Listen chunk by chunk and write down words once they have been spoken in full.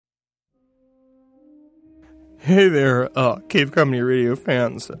Hey there, Cave Comedy Radio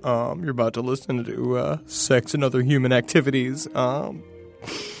fans. You're about to listen to Sex and Other Human Activities. My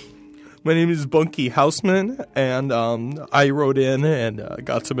name is Bunky Houseman, and I wrote in and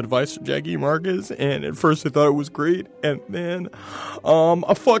got some advice from Jackie Marcus, and at first I thought it was great, and then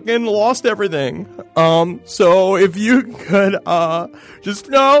I fucking lost everything. So if you could just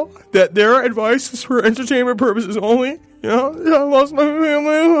know that their advice is for entertainment purposes only. You know, I lost my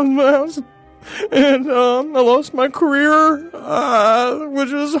family, I lost my house, and I lost my career,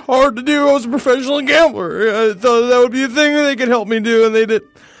 which was hard to do. I was a professional gambler. I thought that would be a thing that they could help me do, and they did.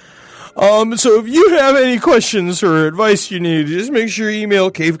 So if you have any questions or advice you need, just make sure you email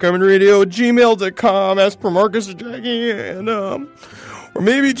cavecomedyradio@gmail.com, ask for Marcus or Jackie, and, or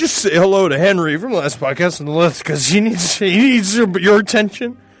maybe just say hello to Henry from the last podcast on the list, because he needs your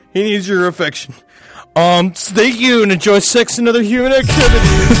attention. He needs your affection. Thank you, and enjoy Sex and Other Human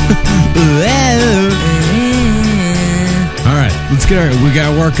Activities. All right, let's get our, we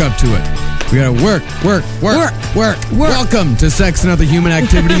gotta work up to it. We gotta work. Welcome to Sex and Other Human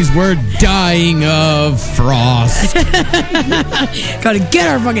Activities. We're dying of frost. Gotta get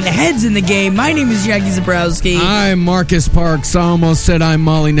our fucking heads in the game. My name is Jackie Zabrowski. I'm Marcus Parks. I almost said I'm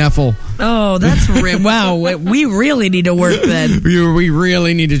Molly Neffel. Oh, that's wow. We really need to work then. We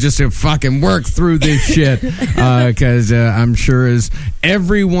really need to just fucking work through this shit. Because I'm sure as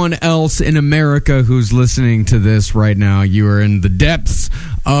everyone else in America who's listening to this right now, you are in the depths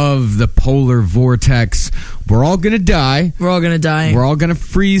of the polar vortex. We're all gonna die. We're all gonna die. We're all gonna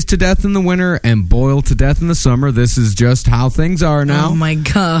freeze to death in the winter and boil to death in the summer. This is just how things are now. Oh my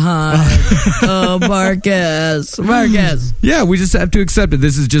god. Oh, Marcus. Yeah, we just have to accept it.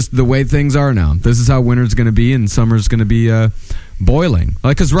 This is just the way things are now. This is how winter's gonna be and summer's gonna be boiling.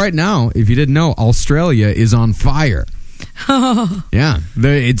 Like, because right now, if you didn't know, Australia is on fire. Yeah,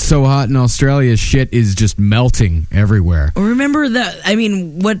 it's so hot in Australia, shit is just melting everywhere. Remember that, I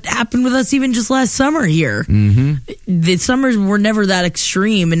mean, what happened with us even just last summer here? Mm-hmm. The summers were never that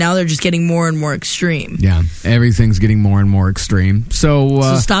extreme, and now they're just getting more and more extreme. Yeah, everything's getting more and more extreme.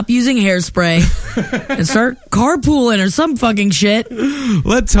 So stop using hairspray and start carpooling or some fucking shit.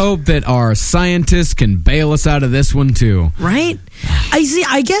 Let's hope that our scientists can bail us out of this one too. Right?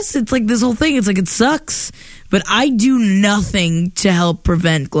 I guess it's like this whole thing, it's like it sucks, but I do nothing to help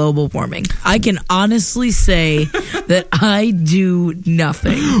prevent global warming. I can honestly say that I do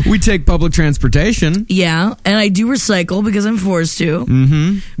nothing. We take public transportation. Yeah, and I do recycle because I'm forced to.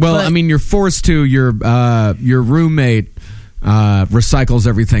 Mm-hmm. Well, I mean, you're forced to. Your roommate recycles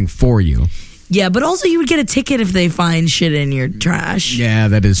everything for you. Yeah, but also you would get a ticket if they find shit in your trash. Yeah,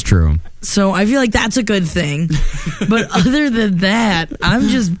 that is true. So I feel like that's a good thing. But other than that, I'm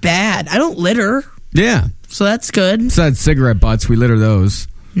just bad. I don't litter. Yeah. So that's good. Besides cigarette butts, we litter those.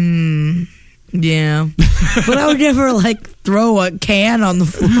 Yeah. But I would never, throw a can on the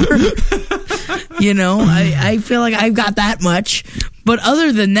floor. You know, I feel like I've got that much. But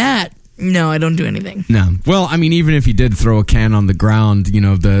other than that, no, I don't do anything. No. Well, I mean, even if you did throw a can on the ground, you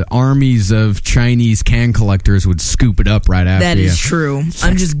know, the armies of Chinese can collectors would scoop it up right after you. That is true.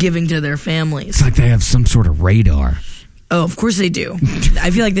 I'm just giving to their families. It's like they have some sort of radar. Oh, of course they do.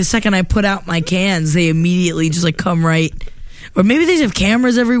 I feel like the second I put out my cans, they immediately just come right. Or maybe they just have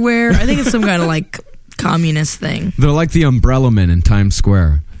cameras everywhere. I think it's some kind of communist thing. They're like the umbrella men in Times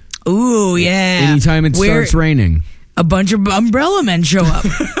Square. Ooh, yeah. Anytime it starts raining, a bunch of umbrella men show up.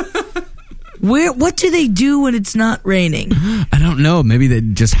 What do they do when it's not raining? I don't know. Maybe they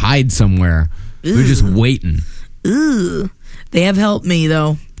just hide somewhere. Ooh. They're just waiting. Ooh. They have helped me,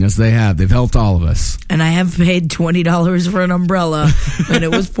 though. Yes, they have. They've helped all of us. And I have paid $20 for an umbrella when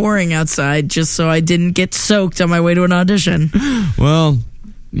it was pouring outside, just so I didn't get soaked on my way to an audition. Well,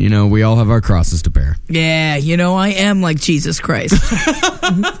 you know, we all have our crosses to bear. Yeah, you know, I am like Jesus Christ.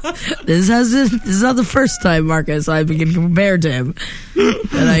 This is not the first time, Marcus, I've been compared to him.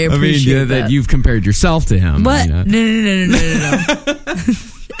 And I appreciate that you've compared yourself to him. But no.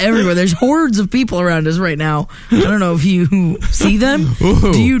 Everywhere. There's hordes of people around us right now. I don't know if you see them.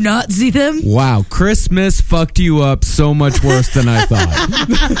 Ooh. Do you not see them? Wow. Christmas fucked you up so much worse than I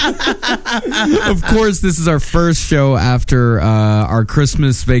thought. Of course, this is our first show after our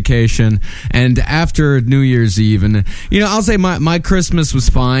Christmas vacation and after New Year's Eve. And, you know, I'll say my Christmas was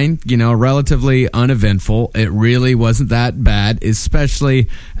fine, you know, relatively uneventful. It really wasn't that bad, especially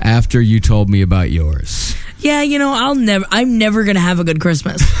after you told me about yours. Yeah, you know, I'm never going to have a good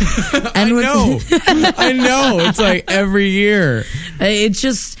Christmas. And I know. It's like every year. It's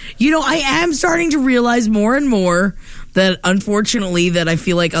just, you know, I am starting to realize more and more that, unfortunately, that I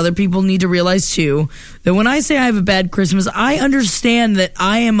feel like other people need to realize too, that when I say I have a bad Christmas, I understand that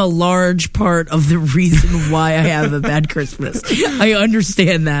I am a large part of the reason why I have a bad Christmas. I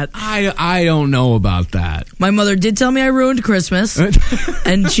understand that. I don't know about that. My mother did tell me I ruined Christmas,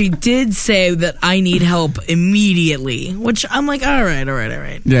 and she did say that I need help immediately, which I'm like, all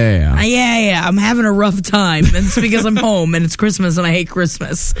right. Yeah. I'm having a rough time, and it's because I'm home, and it's Christmas, and I hate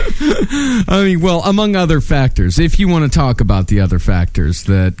Christmas. I mean, well, among other factors, if you want to talk about the other factors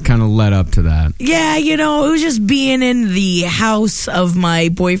that kind of led up to that. Yeah, it was just being in the house of my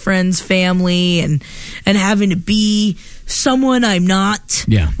boyfriend's family and having to be someone I'm not,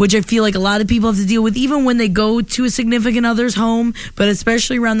 which I feel like a lot of people have to deal with even when they go to a significant other's home, but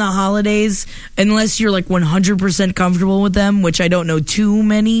especially around the holidays, unless you're like 100% comfortable with them, which I don't know too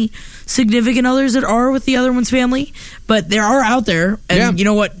many significant others that are with the other one's family, but there are out there, and you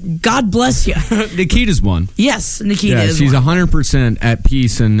know what? God bless you. Nikita's one. Yes, Nikita is she's one. 100% at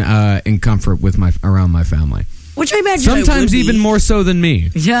peace and in comfort with around my family. Which I imagine sometimes even more so than me.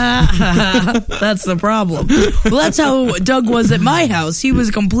 Yeah, that's the problem. Well, that's how Doug was at my house. He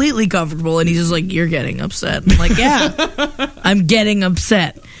was completely comfortable, and he's just like, "You're getting upset." I'm like, "Yeah, I'm getting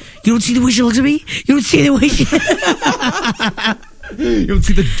upset. You don't see the way she looks at me. You don't see the way she." You don't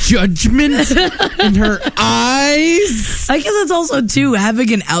see the judgment in her eyes. I guess that's also too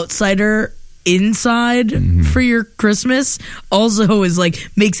having an outsider inside for your Christmas also is like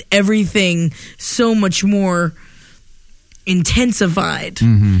makes everything so much more intensified.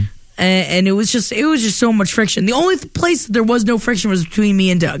 And it was just so much friction. The only place there was no friction was between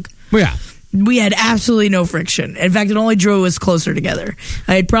me and Doug. Well, yeah. We had absolutely no friction. In fact, it only drove us closer together.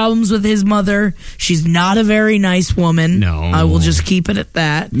 I had problems with his mother. She's not a very nice woman. No. I will just keep it at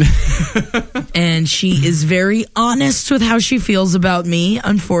that. And she is very honest with how she feels about me,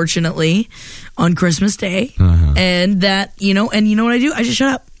 unfortunately, on Christmas Day. And that, and you know what I do? I just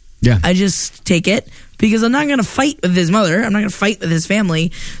shut up. Yeah. I just take it because I'm not going to fight with his mother. I'm not going to fight with his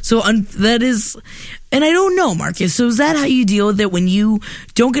family. So that is... And I don't know, Marcus. So is that how you deal with it when you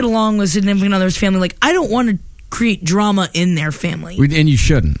don't get along with significant other's family? Like, I don't want to create drama in their family. And you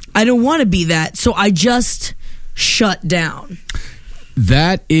shouldn't. I don't want to be that. So I just shut down.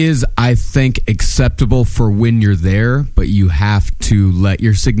 That is, I think, acceptable for when you're there, but you have to let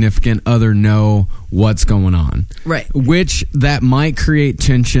your significant other know what's going on. Right. Which that might create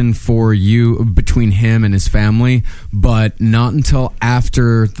tension for you between him and his family, but not until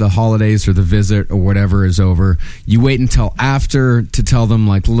after the holidays or the visit or whatever is over. You wait until after to tell them,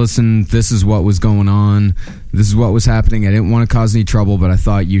 like, listen, this is what was going on. This is what was happening. I didn't want to cause any trouble, but I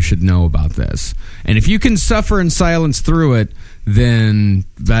thought you should know about this. And if you can suffer in silence through it, then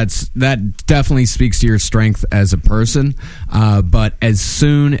that definitely speaks to your strength as a person. But as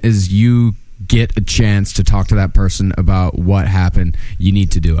soon as you get a chance to talk to that person about what happened, you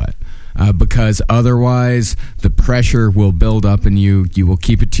need to do it. Because otherwise, the pressure will build up in you. You will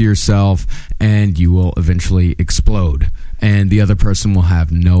keep it to yourself, and you will eventually explode. And the other person will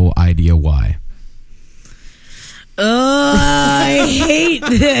have no idea why. I hate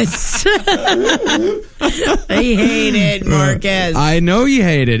this. I hate it, Marcus. I know you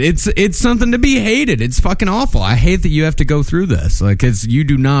hate it. It's something to be hated. It's fucking awful. I hate that you have to go through this. Like, you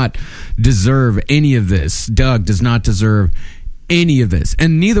do not deserve any of this. Doug does not deserve any of this,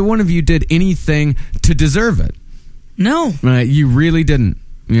 and neither one of you did anything to deserve it. No, you really didn't.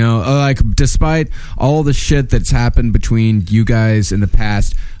 Like, despite all the shit that's happened between you guys in the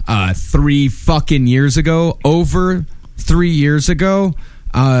past 3 fucking years ago, over 3 years ago,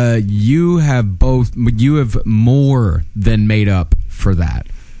 you have more than made up for that.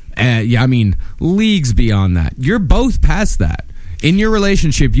 I mean, leagues beyond that. You're both past that. In your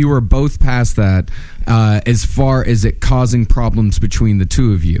relationship, you are both past that as far as it causing problems between the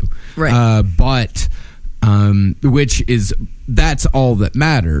two of you. Right. That's all that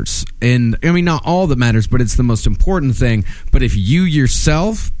matters. And I mean, not all that matters, but it's the most important thing. But if you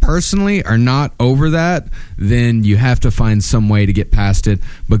yourself personally are not over that, then you have to find some way to get past it,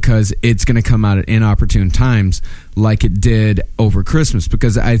 because it's going to come out at inopportune times, like it did over Christmas.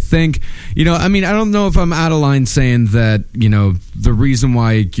 Because I think, I don't know if I'm out of line saying that, the reason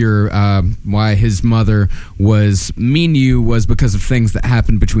why why his mother was mean to you was because of things that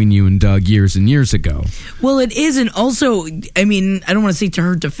happened between you and Doug years and years ago. Well, it is, and also, I don't want to say to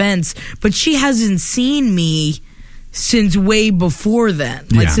her defense, but she hasn't seen me since way before then.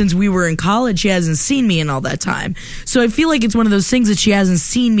 Like, since we were in college, she hasn't seen me in all that time. So I feel like it's one of those things that she hasn't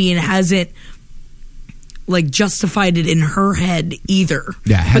seen me and hasn't like justified it in her head either.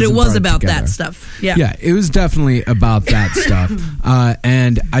 Yeah, but it hasn't was brought it about together. that stuff. Yeah. Yeah, it was definitely about that stuff.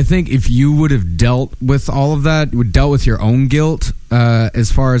 And I think if you would have dealt with all of that, dealt with your own guilt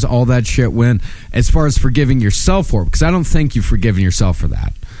as far as all that shit went, as far as forgiving yourself for it, because I don't think you've forgiven yourself for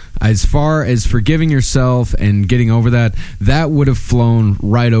that. As far as forgiving yourself and getting over that, that would have flown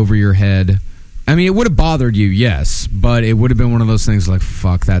right over your head. I mean, it would have bothered you, yes, but it would have been one of those things like,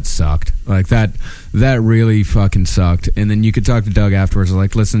 fuck, that sucked. Like, that really fucking sucked. And then you could talk to Doug afterwards,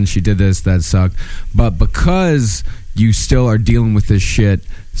 like, listen, she did this, that sucked. But because you still are dealing with this shit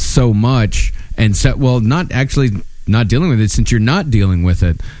so much, and not dealing with it, since you're not dealing with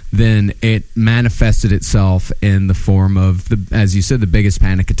it, then it manifested itself in the form of, as you said, the biggest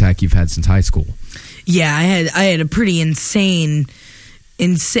panic attack you've had since high school. Yeah, I had a pretty insane,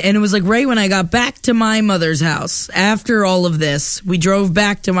 and it was like right when I got back to my mother's house. After all of this, we drove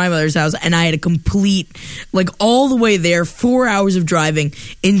back to my mother's house, and I had a complete, like all the way there, 4 hours of driving,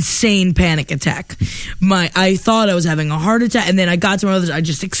 insane panic attack. I thought I was having a heart attack, and then I got to my mother's, I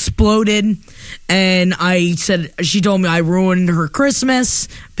just exploded, and she told me I ruined her Christmas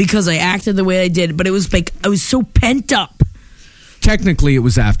because I acted the way I did, but it was like, I was so pent up. Technically, it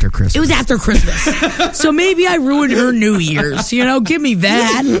was after Christmas. It was after Christmas. So maybe I ruined her New Year's. You know, give me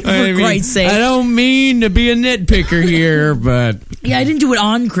that, for Christ's sake. I don't mean to be a nitpicker here, but... Yeah, I didn't do it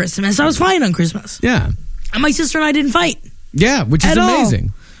on Christmas. I was fine on Christmas. Yeah. And my sister and I didn't fight. Yeah, which is at amazing.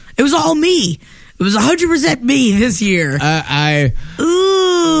 All. It was all me. It was 100% me this year.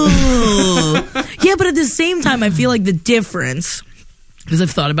 Ooh. Yeah, but at the same time, I feel like the difference, because I've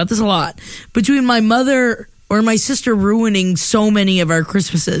thought about this a lot, between my mother or my sister ruining so many of our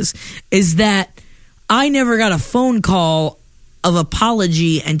Christmases is that I never got a phone call of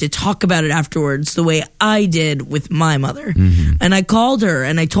apology and to talk about it afterwards the way I did with my mother. Mm-hmm. And I called her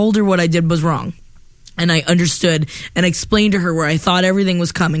and I told her what I did was wrong. And I understood and explained to her where I thought everything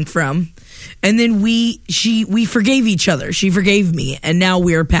was coming from. And then we forgave each other. She forgave me, and now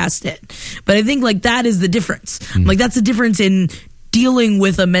we're past it. But I think like that is the difference. Mm-hmm. Like that's the difference in dealing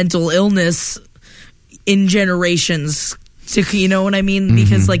with a mental illness in generations. You know what I mean? Mm-hmm.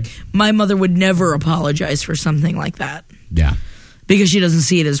 Because like my mother would never apologize for something like that. Yeah. Because she doesn't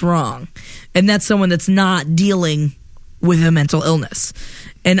see it as wrong. And that's someone that's not dealing with a mental illness.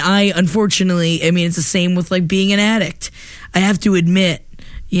 And I, unfortunately, I mean, it's the same with like being an addict. I have to admit,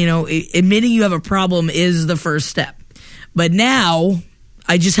 you know, admitting you have a problem is the first step. But now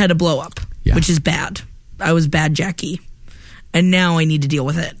I just had a blow up, which is bad. I was bad Jackie. And now I need to deal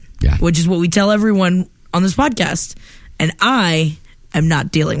with it. Yeah. Which is what we tell everyone on this podcast. And I am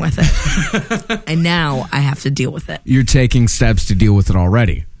not dealing with it. And now I have to deal with it. You're taking steps to deal with it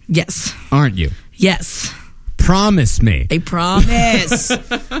already. Yes. Aren't you? Yes. Promise me. I promise.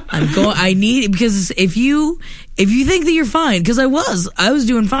 I need it, because if you think that you're fine, because I was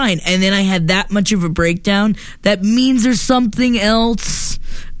doing fine, and then I had that much of a breakdown, that means there's something else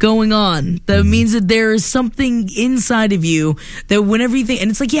going on. That means that there is something inside of you that whenever you think, and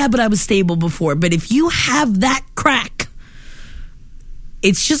it's like, yeah, but I was stable before. But if you have that crack,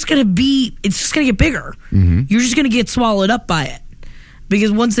 it's just gonna get bigger. Mm-hmm. You're just gonna get swallowed up by it,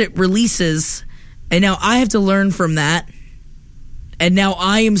 because once it releases. And now I have to learn from that. And now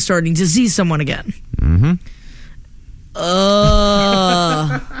I am starting to see someone again. Mm-hmm.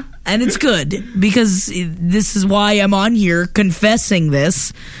 And it's good, because this is why I'm on here confessing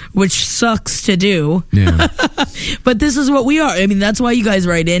this, which sucks to do. Yeah. But this is what we are. I mean, that's why you guys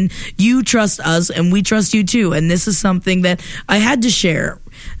write in. You trust us, and we trust you too. And this is something that I had to share,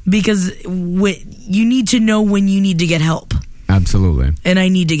 because you need to know when you need to get help. Absolutely. And I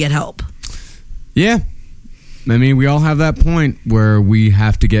need to get help. Yeah. I mean, we all have that point where we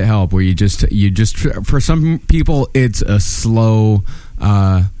have to get help, where you just for some people, it's a slow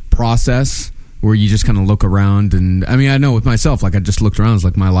process where you just kind of look around. And I mean, I know with myself, like I just looked around, it's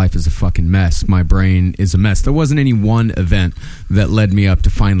like my life is a fucking mess. My brain is a mess. There wasn't any one event that led me up to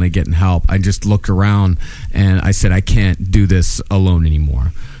finally getting help. I just looked around and I said, I can't do this alone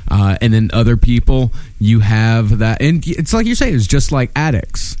anymore. And then other people, you have that. And it's like you're saying, it's just like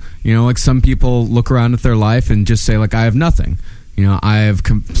addicts. You know, like some people look around at their life and just say, like, I have nothing. You know, I have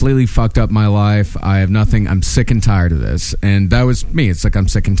completely fucked up my life. I have nothing. I'm sick and tired of this. And that was me. It's like I'm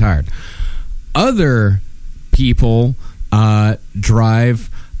sick and tired. Other people drive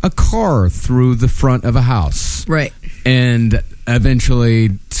a car through the front of a house. Right. And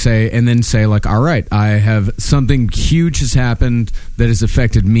eventually say like, all right, I have something huge has happened that has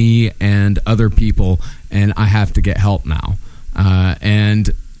affected me and other people, and I have to get help now. And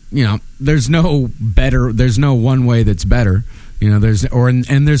you know, there's no one way that's better.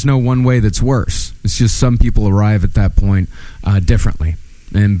 there's no one way that's worse. It's just some people arrive at that point differently.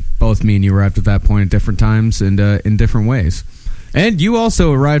 And both me and you arrived at that point at different times and in different ways. And you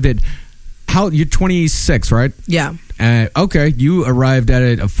also arrived at, you're 26, right? Yeah. Okay, you arrived at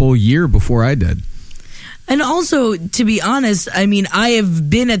it a full year before I did. And also, to be honest, I mean, I've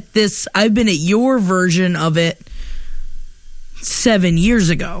been at your version of it 7 years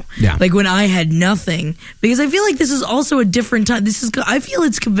ago. Yeah. Like when I had nothing. Because I feel like this is also a different time. I feel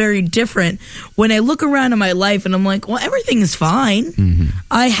it's very different when I look around in my life and I'm like, well, everything is fine. Mm-hmm.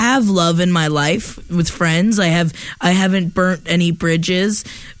 I have love in my life with friends. I haven't burnt any bridges.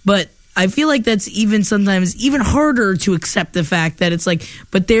 But I feel like that's sometimes even harder to accept the fact that it's like,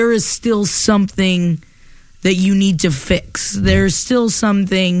 but there is still something that you need to fix. There's still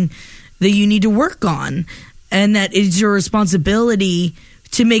something that you need to work on. And that it's your responsibility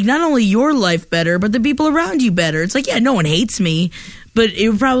to make not only your life better, but the people around you better. It's like, yeah, no one hates me, but it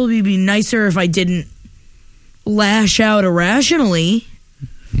would probably be nicer if I didn't lash out irrationally.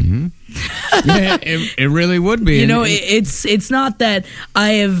 Mm-hmm. Yeah, it really would be. It's not that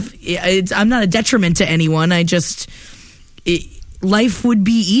I'm not a detriment to anyone. Life would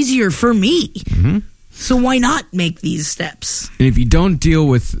be easier for me. Mm-hmm. So why not make these steps? And if you don't deal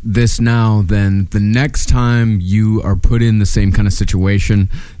with this now, then the next time you are put in the same kind of situation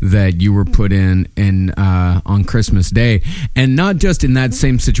that you were put in on Christmas Day, and not just in that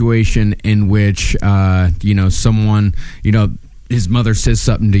same situation in which someone, his mother says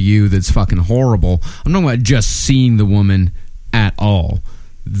something to you that's fucking horrible. I'm talking about just seeing the woman at all.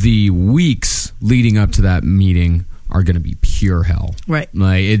 The weeks leading up to that meeting are going to be pure hell. Right.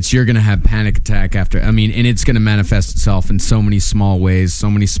 Like you're going to have panic attack and it's going to manifest itself in so many small ways, so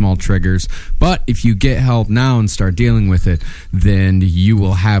many small triggers. But if you get help now and start dealing with it, then you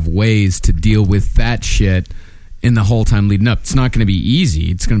will have ways to deal with that shit in the whole time leading up. It's not going to be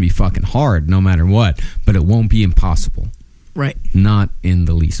easy. It's going to be fucking hard no matter what, but it won't be impossible. Right. Not in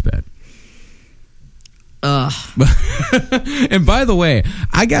the least bit. And by the way,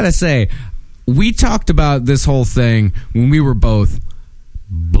 I got to say, we talked about this whole thing when we were both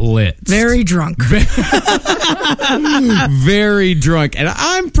blitzed. Very drunk. Very drunk. And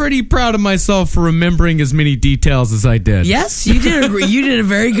I'm pretty proud of myself for remembering as many details as I did. Yes, you did a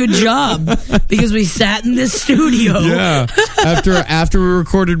very good job because we sat in this studio. Yeah. After we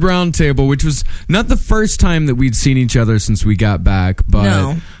recorded Roundtable, which was not the first time that we'd seen each other since we got back,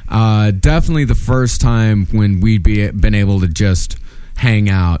 but definitely the first time when we'd been able to just hang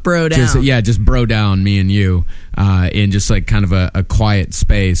out, bro down. Just bro down, me and you, in just like kind of a quiet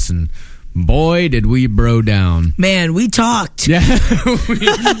space, and boy, did we bro down. Man, we talked. Yeah,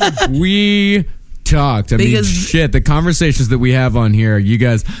 we talked. I mean, shit, the conversations that we have on here, you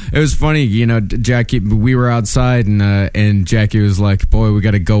guys, it was funny, Jackie, we were outside and Jackie was like, boy, we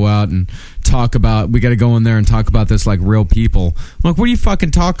got to go out and we got to go in there and talk about this like real people. I'm like, what are you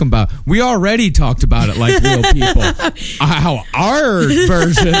fucking talking about? We already talked about it like real people. How our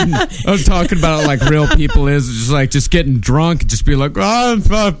version of talking about it like real people is just getting drunk and just be like, oh,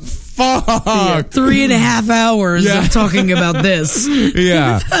 fuck. Yeah, 3.5 hours of talking about this.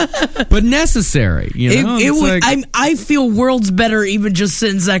 Yeah. But necessary, I feel worlds better even just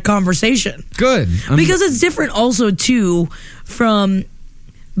since that conversation. Good. Because it's different also, too, from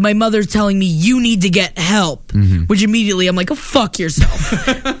my mother telling me you need to get help, which immediately I'm like, oh, fuck yourself.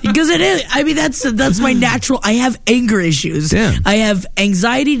 Because it is. I mean, that's my natural. I have anger issues. Yeah. I have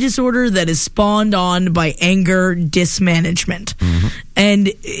anxiety disorder that is spawned on by anger dismanagement.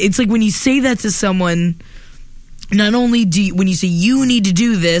 And it's like when you say that to someone, not only when you say you need to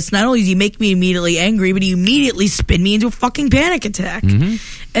do this, not only do you make me immediately angry, but you immediately spin me into a fucking panic attack.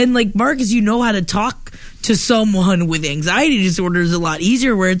 And like, Marcus, you know how to talk to someone with anxiety disorders a lot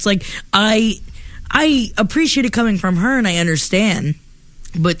easier, where it's like, I appreciate it coming from her and I understand,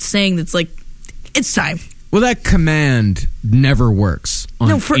 but saying that's like, it's time. Well, that command never works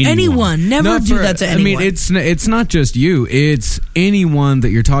on anyone. Never do that to anyone. I mean, it's not just you. It's anyone that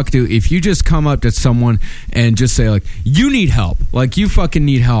you're talking to. If you just come up to someone and just say, like, you need help. Like, you fucking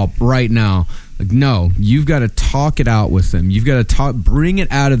need help right now. Like, no, you've got to talk it out with them. You've got to bring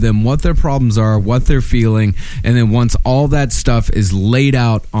it out of them, what their problems are, what they're feeling. And then once all that stuff is laid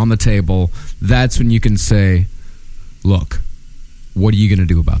out on the table, that's when you can say, look, what are you going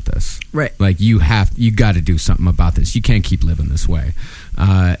to do about this? Right. Like, you got to do something about this. You can't keep living this way.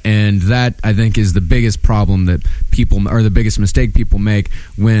 And that, I think, is the biggest problem that people, or the biggest mistake people make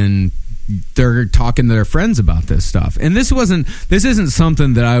when, they're talking to their friends about this stuff. And this isn't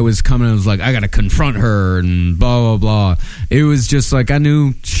something that I was coming and was like, I got to confront her and blah, blah, blah. It was just like I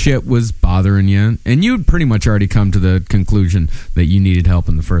knew shit was bothering you. And you'd pretty much already come to the conclusion that you needed help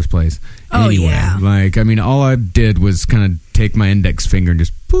in the first place. Oh, anyway, yeah. Like, I mean, all I did was kind of take my index finger and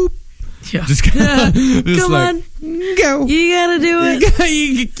just boop. Yeah. Just come on. Go. You gotta do it.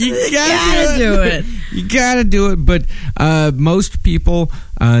 You gotta do it. You gotta do it. But most people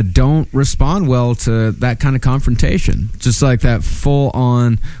don't respond well to that kind of confrontation. Just like that full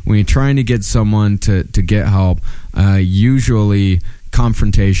on, when you're trying to get someone to get help, usually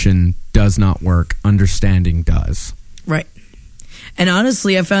confrontation does not work. Understanding does. Right. And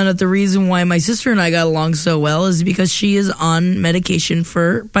honestly, I found out the reason why my sister and I got along so well is because she is on medication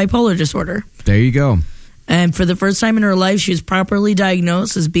for bipolar disorder. There you go. And for the first time in her life, she was properly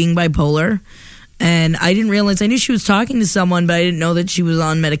diagnosed as being bipolar. And I didn't realize, I knew she was talking to someone, but I didn't know that she was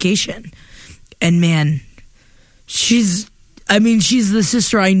on medication. And man, she's the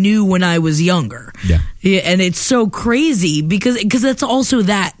sister I knew when I was younger. Yeah. And it's so crazy because that's also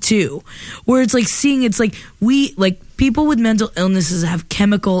that too, where it's like people with mental illnesses have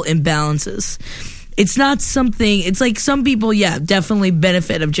chemical imbalances. It's not something, it's like some people, definitely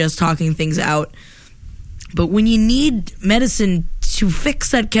benefit of just talking things out. But when you need medicine to fix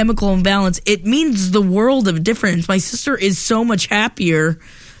that chemical imbalance, it means the world of difference. My sister is so much happier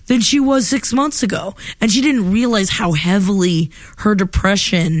than she was 6 months ago. And she didn't realize how heavily her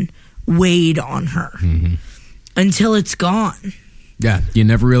depression weighed on her until it's gone. Yeah, you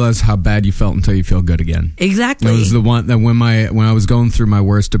never realize how bad you felt until you feel good again. Exactly. That was the one that when I was going through my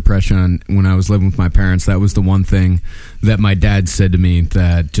worst depression, when I was living with my parents, that was the one thing that my dad said to me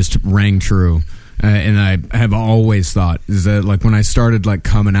that just rang true. And I have always thought is that like when I started like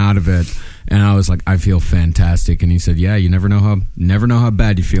coming out of it, and I was like, I feel fantastic, and he said, yeah, you never know how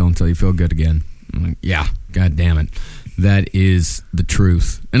bad you feel until you feel good again. I'm like, yeah, god damn it. That is the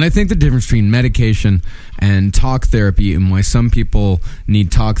truth. And I think the difference between medication and talk therapy, and why some people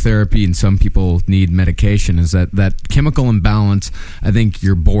need talk therapy and some people need medication, is that chemical imbalance I think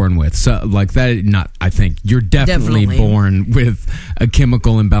you're born with. So like that, not I think, you're definitely born with a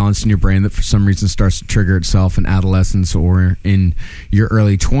chemical imbalance in your brain that for some reason starts to trigger itself in adolescence or in your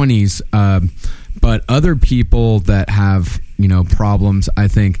early 20s. But other people that have, problems, I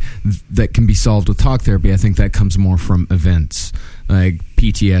think that can be solved with talk therapy. I think that comes more from events like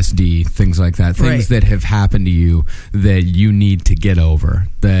PTSD, things like that, things that have happened to you that you need to get over,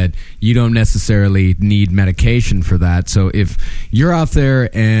 that you don't necessarily need medication for that. So if you're out there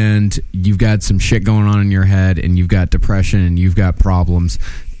and you've got some shit going on in your head and you've got depression and you've got problems,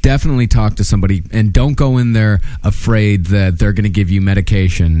 definitely talk to somebody, and don't go in there afraid that they're going to give you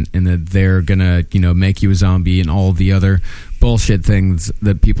medication and that they're going to, make you a zombie and all the other bullshit things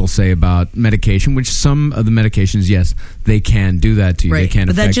that people say about medication, which some of the medications, yes, they can do that to you. Right. They can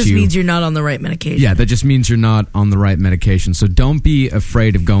affect you. But that just means you're not on the right medication. Yeah, that just means you're not on the right medication. So don't be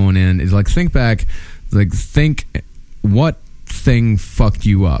afraid of going in. It's like, think back, think what thing fucked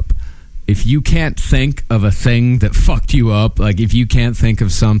you up. If you can't think of a thing that fucked you up, like if you can't think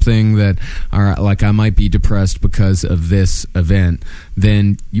of something that, all right, like I might be depressed because of this event,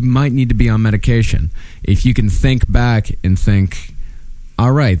 then you might need to be on medication. If you can think back and think,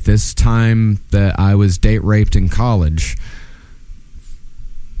 all right, this time that I was date raped in college,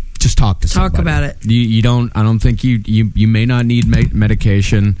 just talk to somebody. Talk about it. I don't think you may not need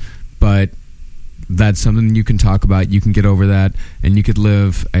medication, but that's something you can talk about. You can get over that, and you could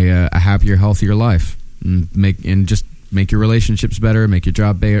live a happier, healthier life, and just make your relationships better, make your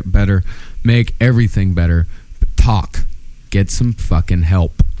job better, make everything better. But talk, get some fucking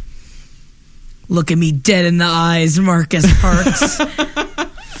help. Look at me dead in the eyes, Marcus Parks.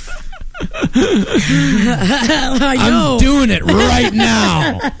 I'm doing it right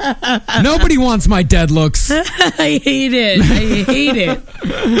now. Nobody wants my dead looks. I hate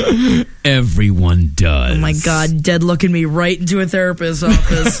it. Everyone does. Oh my god, dead looking me right into a therapist's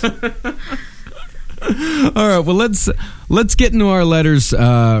office. All right, well let's get into our letters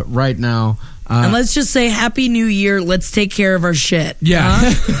right now. And let's just say Happy New Year. Let's take care of our shit. Yeah.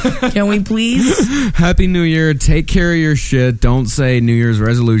 Huh? Can we please? Happy New Year. Take care of your shit. Don't say New Year's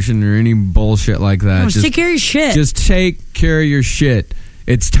resolution or any bullshit like that. No, just take care of your shit. Just take care of your shit.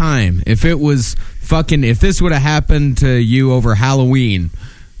 It's time. If this would have happened to you over Halloween,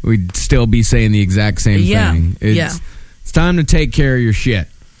 we'd still be saying the exact same thing. It's time to take care of your shit.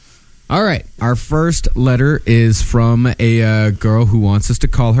 All right, our first letter is from a girl who wants us to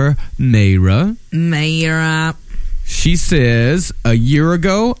call her Mayra. Mayra. She says, a year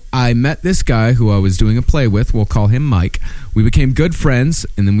ago, I met this guy who I was doing a play with. We'll call him Mike. We became good friends,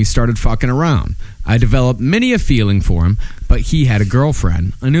 and then we started fucking around. I developed many a feeling for him, but he had a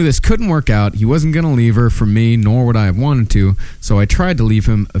girlfriend. I knew this couldn't work out. He wasn't going to leave her for me, nor would I have wanted to, so I tried to leave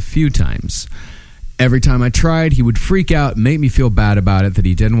him a few times. Every time I tried, he would freak out and make me feel bad about it that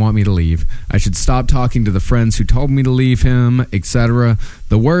he didn't want me to leave. I should stop talking to the friends who told me to leave him, etc.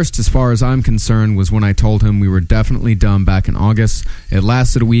 The worst, as far as I'm concerned, was when I told him we were definitely done back in August. It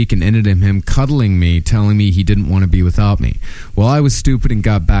lasted a week and ended in him cuddling me, telling me he didn't want to be without me. Well, I was stupid and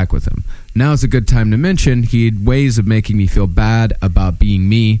got back with him. Now is a good time to mention he had ways of making me feel bad about being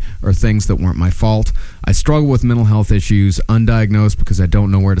me or things that weren't my fault. I struggle with mental health issues, undiagnosed because I don't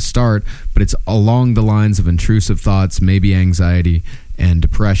know where to start, but it's along the lines of intrusive thoughts, maybe anxiety, and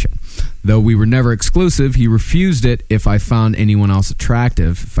depression. Though we were never exclusive, he refused it if I found anyone else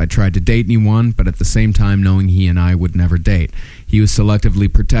attractive, if I tried to date anyone, but at the same time knowing he and I would never date. He was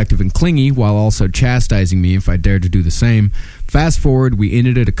selectively protective and clingy while also chastising me if I dared to do the same. Fast forward, we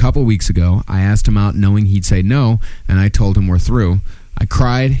ended it a couple weeks ago. I asked him out knowing he'd say no, and I told him we're through. I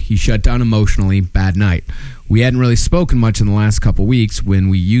cried. He shut down emotionally. Bad night. We hadn't really spoken much in the last couple weeks when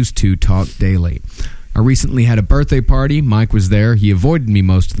we used to talk daily. I recently had a birthday party. Mike was there. He avoided me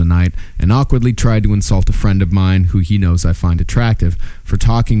most of the night and awkwardly tried to insult a friend of mine who he knows I find attractive for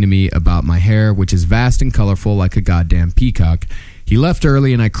talking to me about my hair, which is vast and colorful like a goddamn peacock. He left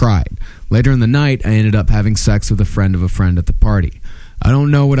early and I cried. Later in the night, I ended up having sex with a friend at the party. I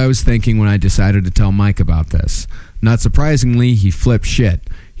don't know what I was thinking when I decided to tell Mike about this. Not surprisingly, he flipped shit.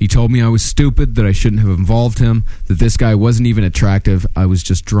 He told me I was stupid, that I shouldn't have involved him, that this guy wasn't even attractive, I was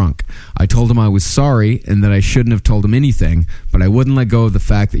just drunk. I told him I was sorry and that I shouldn't have told him anything, but I wouldn't let go of the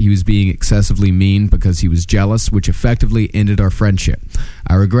fact that he was being excessively mean because he was jealous, which effectively ended our friendship.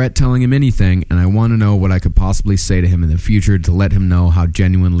 I regret telling him anything, and I want to know what I could possibly say to him in the future to let him know how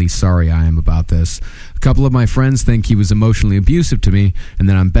genuinely sorry I am about this. A couple of my friends think he was emotionally abusive to me and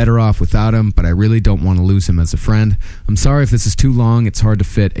that I'm better off without him, but I really don't want to lose him as a friend. I'm sorry if this is too long. It's hard to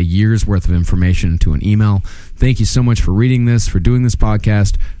fit a year's worth of information into an email. Thank you so much for reading this, for doing this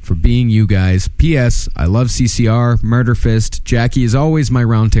podcast, for being you guys. P.S. I love CCR, Murder Fist. Jackie is always my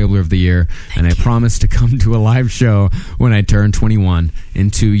roundtabler of the year, and I promise to come to a live show when I turn 21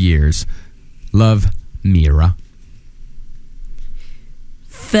 in 2 years. Love, Mira.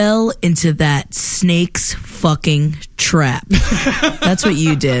 Fell into that snake's fucking trap. That's what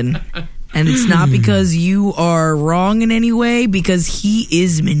you did. And it's not because you are wrong in any way, because he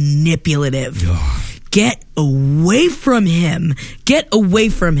is manipulative. Get away from him. Get away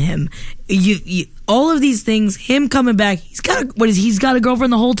from him. You all of these things, him coming back, he's got a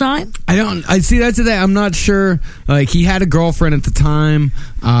girlfriend the whole time? I see, that's the thing. I'm not sure. Like, he had a girlfriend at the time,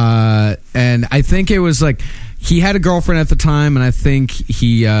 and I think it was like, he had a girlfriend at the time, and I think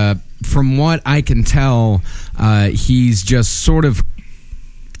he, from what I can tell, he's just sort of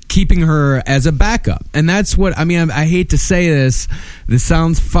keeping her as a backup. And that's what, I mean, I hate to say this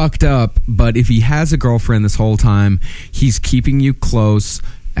sounds fucked up, but if he has a girlfriend this whole time, he's keeping you close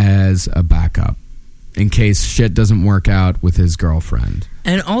as a backup in case shit doesn't work out with his girlfriend.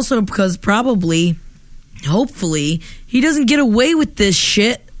 And also because probably, hopefully, he doesn't get away with this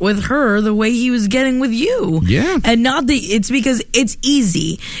shit with her the way he was getting with you. Yeah. And it's because it's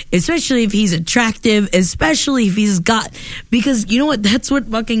easy, especially if he's attractive, especially if he's got, because you know what, that's what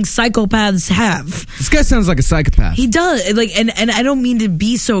fucking psychopaths have. This guy sounds like a psychopath. He does. Like, and I don't mean to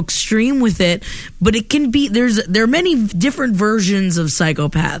be so extreme with it, but it can be, there are many different versions of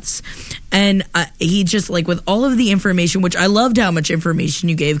psychopaths. And he just, like, with all of the information, which I loved how much information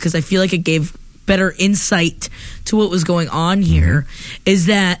you gave, because I feel like it gave better insight to what was going on here, is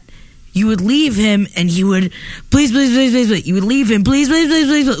that you would leave him and he would please you would leave him, please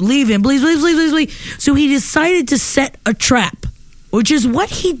leave him, please. So he decided to set a trap, which is what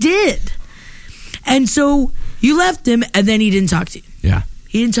he did. And so you left him and then he didn't talk to you. Yeah.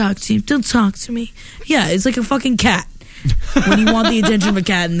 He didn't talk to you. Don't talk to me. Yeah, it's like a fucking cat. When you want the attention of a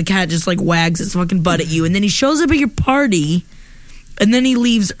cat and the cat just like wags its fucking butt at you, and then he shows up at your party and then he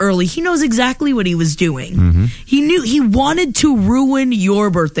leaves early. He knows exactly what he was doing. Mm-hmm. He knew he wanted to ruin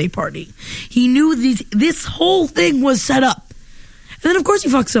your birthday party. He knew this whole thing was set up. And then, of course, you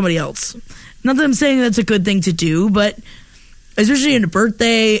fuck somebody else. Not that I'm saying that's a good thing to do, but especially in a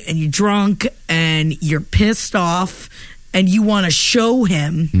birthday and you're drunk and you're pissed off and you want to show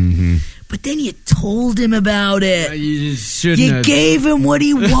him, mm-hmm. but then you told him about it. You just shouldn't You gave him what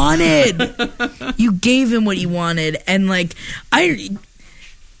he wanted. You gave him what he wanted. And, like, I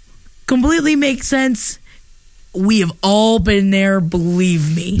completely makes sense. We have all been there,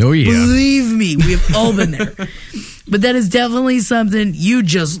 believe me. Oh, yeah. Believe me, we have all been there. But that is definitely something you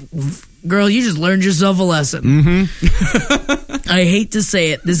just learned yourself a lesson. Mm-hmm. I hate to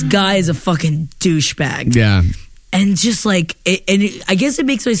say it. This guy is a fucking douchebag. Yeah. And just like, I guess it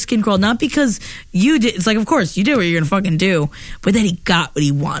makes my skin crawl, not because you did. It's like, of course, you did what you're going to fucking do. But then he got what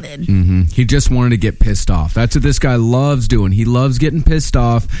he wanted. Mm-hmm. He just wanted to get pissed off. That's what this guy loves doing. He loves getting pissed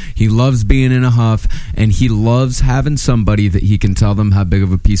off. He loves being in a huff. And he loves having somebody that he can tell them how big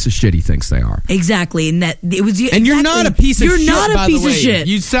of a piece of shit he thinks they are. Exactly. And that it was. And you're not a piece of shit, You're not a piece of shit.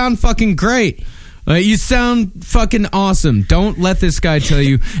 You sound fucking great. You sound fucking awesome. Don't let this guy tell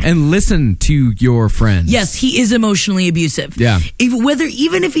you, and listen to your friends. Yes, he is emotionally abusive. Yeah.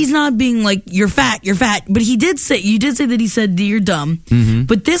 Even if he's not being like, you're fat, but you did say that he said you're dumb. Mm-hmm.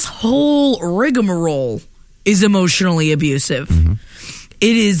 But this whole rigmarole is emotionally abusive. Mm-hmm.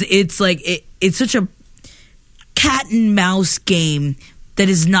 It's such a cat and mouse game that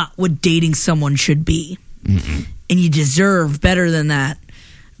is not what dating someone should be. Mm-mm. And you deserve better than that,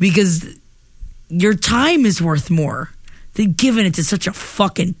 because your time is worth more than giving it to such a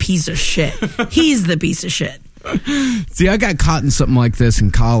fucking piece of shit. He's the piece of shit. See, I got caught in something like this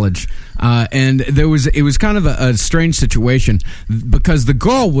in college, and it was kind of a strange situation because the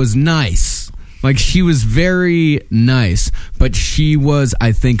girl was nice. Like, she was very nice, but she was,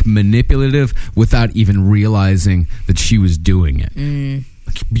 I think, manipulative without even realizing that she was doing it.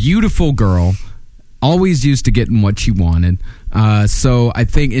 Like, beautiful girl. Always used to getting what she wanted. So I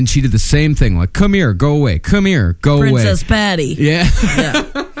think, and she did the same thing. Like, come here, go away. Come here, go away. Princess Patty. Yeah.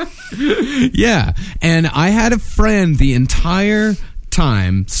 Yeah. And I had a friend the entire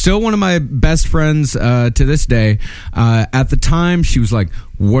time, still one of my best friends to this day. At the time, she was like,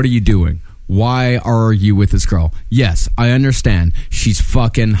 what are you doing? Why are you with this girl? Yes, I understand. She's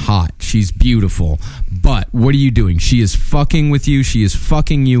fucking hot. She's beautiful. But what are you doing? She is fucking with you. She is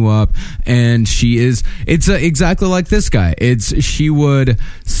fucking you up. And it's exactly like this guy. She would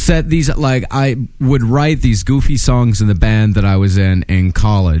set these, like, I would write these goofy songs in the band that I was in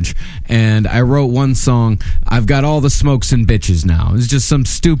college. And I wrote one song, I've got all the smokes and bitches now. It's just some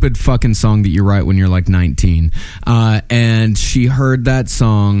stupid fucking song that you write when you're like 19. And she heard that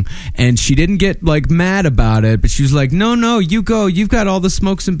song and she didn't get like mad about it, but she was like, no, you go. You've got all the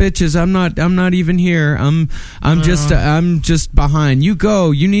smokes and bitches. I'm not even here. I'm just behind. You go.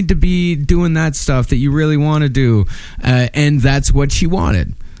 You need to be doing that stuff that you really want to do. And that's what she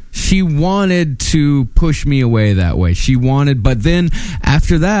wanted. She wanted to push me away that way. But then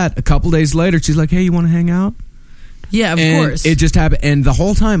after that, a couple days later, she's like, hey, you want to hang out? Yeah, of course. It just happened. And the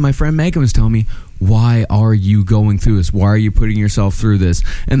whole time, my friend Megan was telling me, why are you going through this? Why are you putting yourself through this?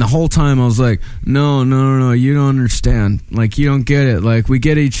 And the whole time I was like, no, you don't understand. Like, you don't get it. Like, we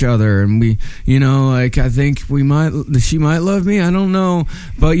get each other and we, like, I think she might love me. I don't know.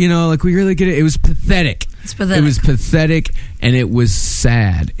 But, like, we really get it. It was pathetic. It's pathetic. It was pathetic and it was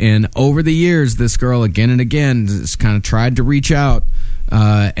sad. And over the years, this girl again and again just kind of tried to reach out.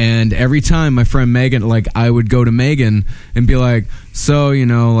 And every time my friend Megan, like, I would go to Megan and be like, so,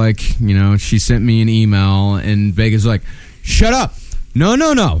 she sent me an email and Megan's like, shut up. No.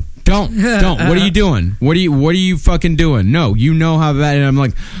 Don't. What are you doing? What are you fucking doing? No, you know how bad. And I'm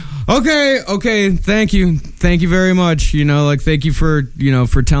like, okay. Thank you very much. Thank you for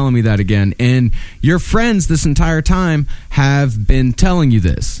telling me that again. And your friends this entire time have been telling you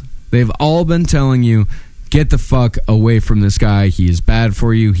this. They've all been telling you, get the fuck away from this guy. He is bad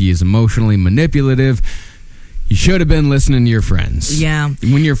for you. He is emotionally manipulative. You should have been listening to your friends. Yeah.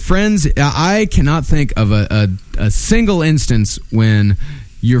 When your friends, I cannot think of a single instance when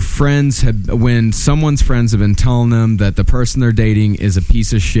when someone's friends have been telling them that the person they're dating is a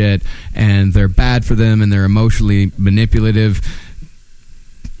piece of shit and they're bad for them and they're emotionally manipulative.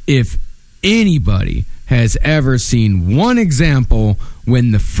 If anybody has ever seen one example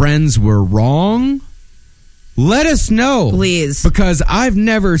when the friends were wrong, let us know. Please. Because I've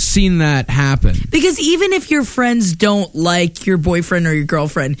never seen that happen. Because even if your friends don't like your boyfriend or your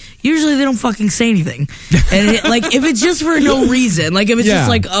girlfriend, usually they don't fucking say anything. And if it's just for no reason, like if it's just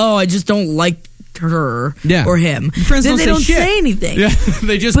like, oh, I just don't like her or him, friends then they don't shit. say anything. Yeah,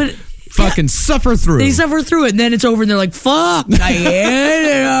 they just fucking suffer through. They suffer through it, and then it's over, and they're like, "Fuck, I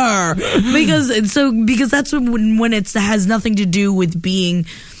hated her," because that's when it has nothing to do with being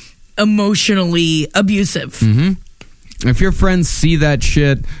emotionally abusive. Mm-hmm. If your friends see that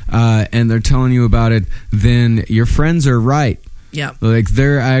shit and they're telling you about it, then your friends are right. Yeah, like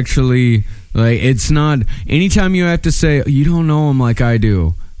they're actually like, it's not. Anytime you have to say you don't know them like I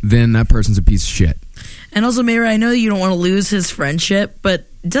do, then that person's a piece of shit. And also, Mayra, I know you don't want to lose his friendship, but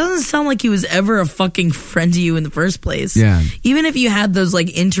it doesn't sound like he was ever a fucking friend to you in the first place. Yeah. Even if you had those like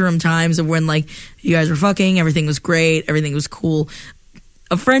interim times of when like you guys were fucking, everything was great, everything was cool.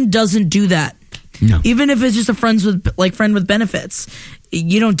 A friend doesn't do that. No. Even if it's just a friend with benefits.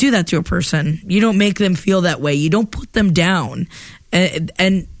 You don't do that to a person. You don't make them feel that way. You don't put them down.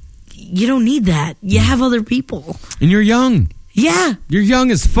 And you don't need that. You have other people. And you're young. Yeah. You're young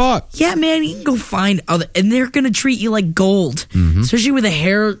as fuck. Yeah, man, you can go find other, and they're going to treat you like gold, especially with a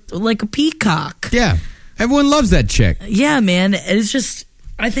hair like a peacock. Yeah. Everyone loves that chick. Yeah, man. It's just,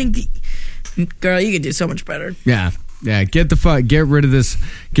 I think, girl, you could do so much better. Yeah. Yeah. Get rid of this.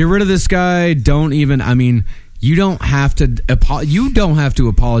 Get rid of this guy. Don't even, I mean, you don't have to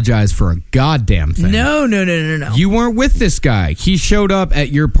apologize for a goddamn thing. No. You weren't with this guy. He showed up at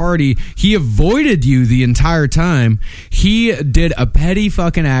your party. He avoided you the entire time. He did a petty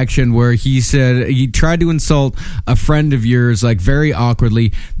fucking action where he said he tried to insult a friend of yours, like very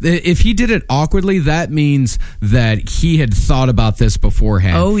awkwardly. If he did it awkwardly, that means that he had thought about this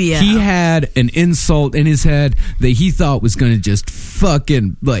beforehand. Oh, yeah. He had an insult in his head that he thought was going to just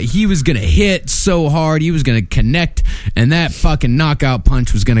fucking, like, he was going to hit so hard. He was going to connect, and that fucking knockout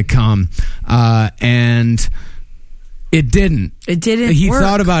punch was going to come, and it didn't. He work.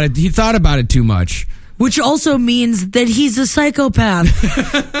 thought about it. He thought about it too much. Which also means that he's a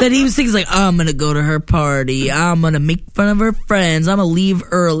psychopath. That he was thinking like, I'm going to go to her party. I'm going to make fun of her friends. I'm going to leave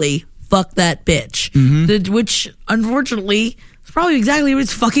early. Fuck that bitch. Which, unfortunately, is probably exactly what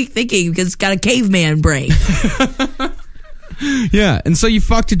he's fucking thinking because it's got a caveman brain. Yeah, and so you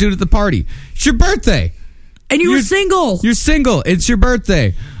fucked a dude at the party. It's your birthday. And you're single. You're single. It's your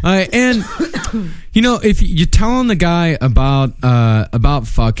birthday. And, you know, if you're telling the guy about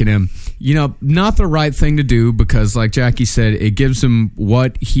fucking him, you know, not the right thing to do because, like Jackie said, it gives him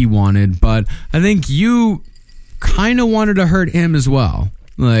what he wanted. But I think you kind of wanted to hurt him as well.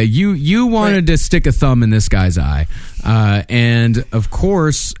 Like you wanted to stick a thumb in this guy's eye. And, of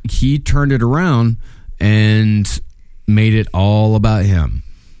course, he turned it around and made it all about him.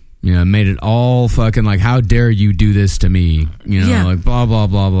 You know, made it all fucking like, how dare you do this to me? You know, like blah, blah,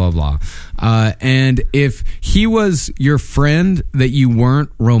 blah, blah, blah. And if he was your friend that you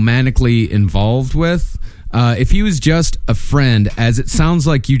weren't romantically involved with, if he was just a friend, as it sounds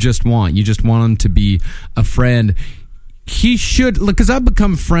like you just want him to be a friend, he should, because I've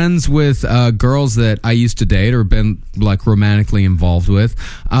become friends with girls that I used to date or been like romantically involved with,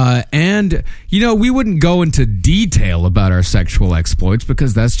 and you know, we wouldn't go into detail about our sexual exploits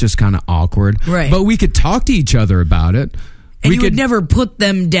because that's just kind of awkward. Right. But we could talk to each other about it. And you would never put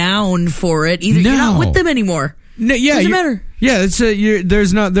them down for it either. No. You're not with them anymore. No, yeah, doesn't matter. Yeah,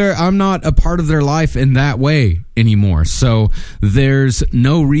 I'm not a part of their life in that way anymore. So there's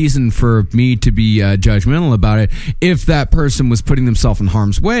no reason for me to be judgmental about it. If that person was putting themselves in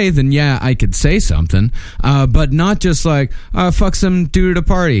harm's way, then yeah, I could say something. But not just like, fuck some dude at a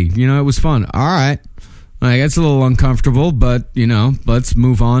party. You know, it was fun. All right. Like, that's a little uncomfortable, but, you know, let's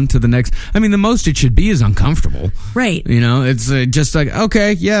move on to the next. I mean, the most it should be is uncomfortable. Right. You know, it's just like,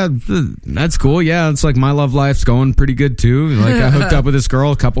 okay, yeah, that's cool. Yeah, it's like my love life's going pretty good, too. Like, I hooked up with this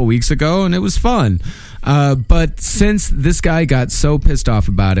girl a couple weeks ago, and it was fun. But since this guy got so pissed off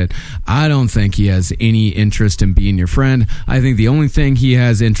about it, I don't think he has any interest in being your friend. I think the only thing he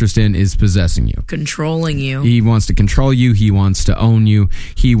has interest in is possessing you. Controlling you. He wants to control you. He wants to own you.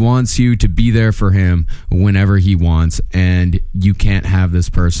 He wants you to be there for him whenever he wants, and you can't have this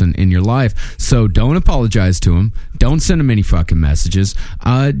person in your life. So don't apologize to him. Don't send him any fucking messages.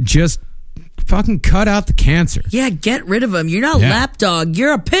 Just fucking cut out the cancer. Yeah, get rid of him. You're not a lapdog.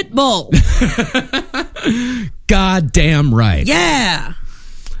 You're a pit bull. Goddamn right. Yeah.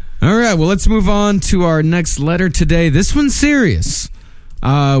 All right, well, let's move on to our next letter today. This one's serious.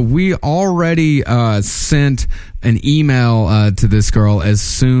 We already sent an email to this girl as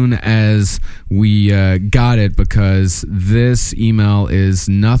soon as we got it because this email is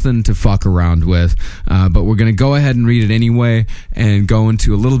nothing to fuck around with. But we're going to go ahead and read it anyway and go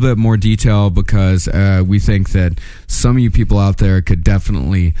into a little bit more detail because we think that some of you people out there could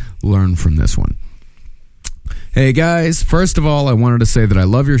definitely learn from this one. Hey guys, first of all, I wanted to say that I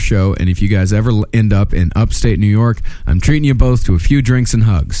love your show, and if you guys ever end up in upstate New York, I'm treating you both to a few drinks and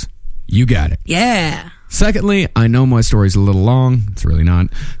hugs. You got it. Yeah. Secondly, I know my story's a little long. It's really not.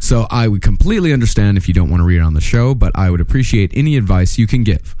 So I would completely understand if you don't want to read it on the show, but I would appreciate any advice you can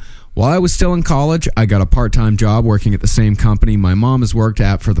give. While I was still in college, I got a part-time job working at the same company my mom has worked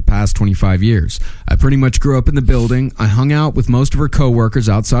at for the past 25 years. I pretty much grew up in the building. I hung out with most of her coworkers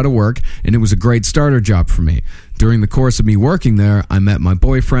outside of work, and it was a great starter job for me. During the course of me working there, I met my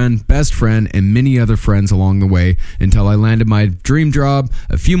boyfriend, best friend, and many other friends along the way until I landed my dream job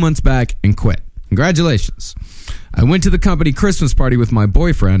a few months back and quit. Congratulations. I went to the company Christmas party with my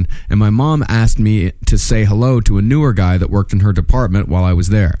boyfriend, and my mom asked me to say hello to a newer guy that worked in her department while I was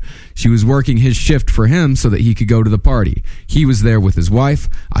there. She was working his shift for him so that he could go to the party. He was there with his wife.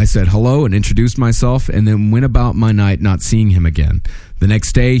 I said hello and introduced myself, and then went about my night not seeing him again. The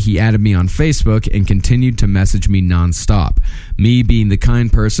next day, he added me on Facebook and continued to message me nonstop. Me being the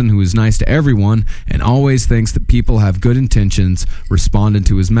kind person who is nice to everyone and always thinks that people have good intentions, responded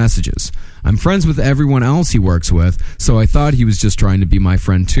to his messages. I'm friends with everyone else he works with, so I thought he was just trying to be my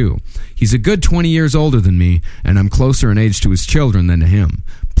friend too. He's a good 20 years older than me, and I'm closer in age to his children than to him.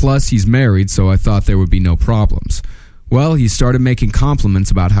 Plus, he's married, so I thought there would be no problems. Well, he started making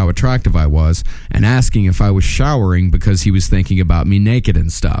compliments about how attractive I was and asking if I was showering because he was thinking about me naked and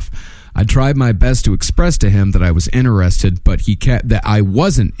stuff. I tried my best to express to him that I was interested, but he kept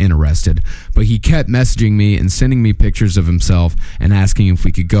messaging me and sending me pictures of himself and asking if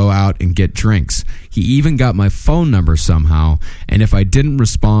we could go out and get drinks. He even got my phone number somehow, and if I didn't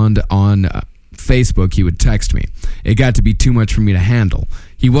respond on Facebook, he would text me. It got to be too much for me to handle.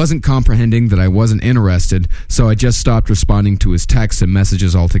 He wasn't comprehending that I wasn't interested, so I just stopped responding to his texts and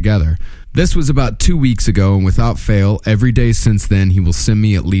messages altogether. This was about 2 weeks ago, and without fail, every day since then, he will send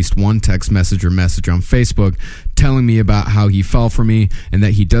me at least one text message or message on Facebook telling me about how he fell for me and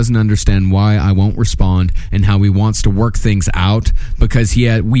that he doesn't understand why I won't respond and how he wants to work things out because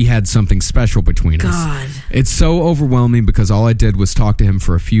we had something special between us. God. It's so overwhelming because all I did was talk to him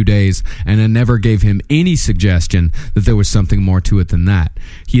for a few days, and I never gave him any suggestion that there was something more to it than that.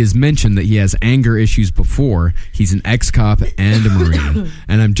 He has mentioned that he has anger issues before. He's an ex-cop and a Marine,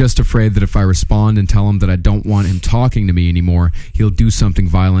 and I'm just afraid that if I respond and tell him that I don't want him talking to me anymore, he'll do something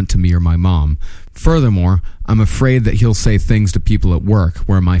violent to me or my mom. Furthermore, I'm afraid that he'll say things to people at work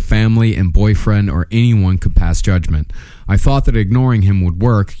where my family and boyfriend or anyone could pass judgment. I thought that ignoring him would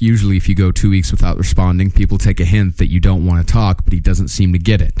work. Usually if you go 2 weeks without responding, people take a hint that you don't want to talk, but he doesn't seem to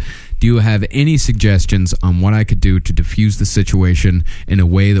get it. Do you have any suggestions on what I could do to diffuse the situation in a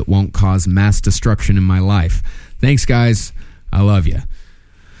way that won't cause mass destruction in my life? Thanks, guys. I love you.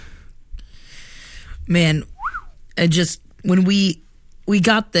 Man, when we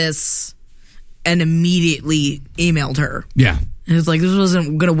got this and immediately emailed her. Yeah. It was like, this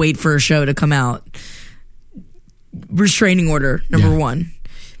wasn't going to wait for a show to come out. Restraining order, number one.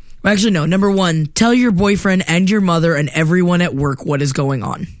 Well, actually, no. Number one, tell your boyfriend and your mother and everyone at work what is going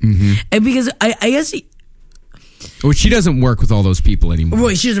on. Mm-hmm. And because I guess... Well, she doesn't work with all those people anymore.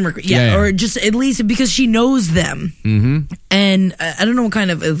 Well, she doesn't work... Yeah, or just at least because she knows them. Mm-hmm. And I don't know what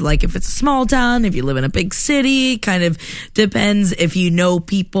kind of... Like, if it's a small town, if you live in a big city, kind of depends if you know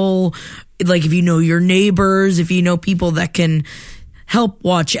people... Like, if you know your neighbors, if you know people that can help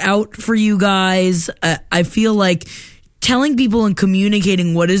watch out for you guys. I feel like telling people and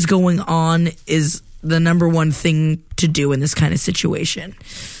communicating what is going on is the number one thing to do in this kind of situation.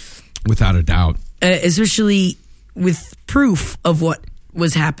 Without a doubt. Especially with proof of what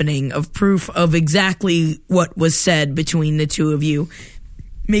was happening, of proof of exactly what was said between the two of you,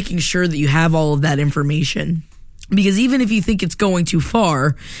 making sure that you have all of that information. Because even if you think it's going too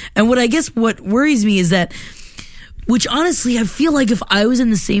far, and what worries me is that, which honestly, I feel like if I was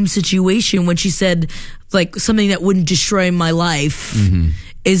in the same situation when she said, like, something that wouldn't destroy my life,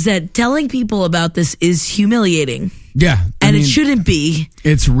 is that telling people about this is humiliating. Yeah. And it shouldn't be.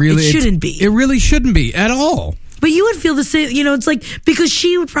 It shouldn't be. It really shouldn't be at all. But you would feel the same, it's like, because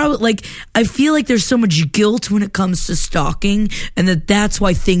she would probably, I feel like there's so much guilt when it comes to stalking, and that's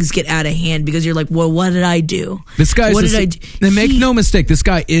why things get out of hand, because you're like, well, what did I do? This guy make no mistake, this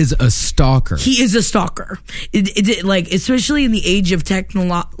guy is a stalker. He is a stalker. Especially in the age of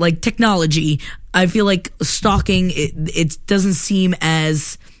technology, I feel like stalking, it doesn't seem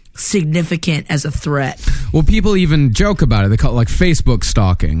as significant as a threat. Well, people even joke about it. They call it Facebook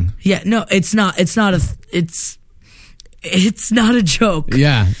stalking. Yeah, no, it's not a joke.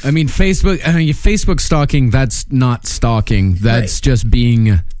 Yeah. I mean, Facebook stalking, that's not stalking. That's just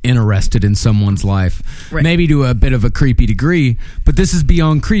being interested in someone's life. Right. Maybe to a bit of a creepy degree, but this is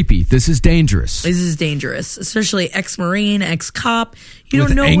beyond creepy. This is dangerous. This is dangerous, especially ex-Marine, ex-cop. You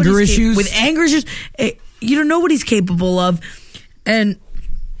don't know anger issues. With anger issues, you don't know what he's capable of. And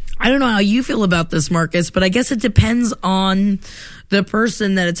I don't know how you feel about this, Marcus, but I guess it depends on the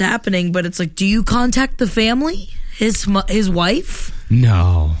person that it's happening. But it's like, do you contact the family? His wife?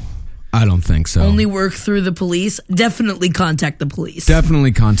 No. I don't think so. Only work through the police. Definitely contact the police.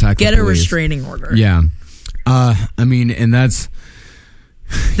 Definitely contact the Get police. a restraining order. Yeah. I mean, and that's...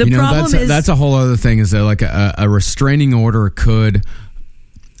 The problem is... That's a whole other thing, is that like a restraining order could...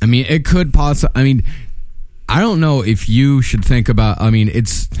 I mean, it could possibly... I mean, I don't know if you should think about... I mean,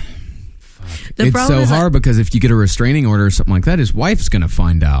 it's so hard because if you get a restraining order or something like that, his wife's going to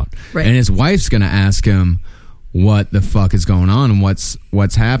find out. Right. And his wife's going to ask him what the fuck is going on and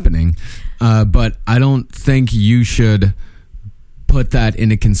what's happening. But I don't think you should put that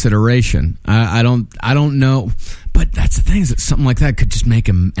into consideration. I don't know. But that's the thing, is that something like that could just make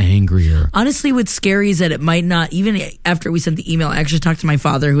him angrier. Honestly, what's scary is that it might not, even after we sent the email, I actually talked to my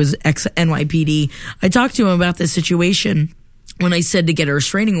father, who was ex-NYPD. I talked to him about this situation when I said to get a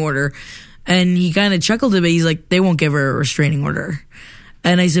restraining order, and he kind of chuckled a bit. He's like, they won't give her a restraining order.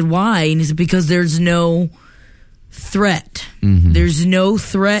 And I said, why? And he said, because there's no threat. Mm-hmm. There's no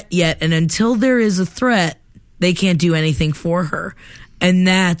threat yet, and until there is a threat, they can't do anything for her. And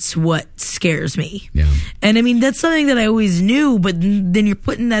that's what scares me. Yeah. And I mean, that's something that I always knew, but then you're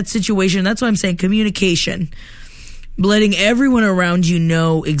put in that situation. That's why I'm saying communication. Letting everyone around you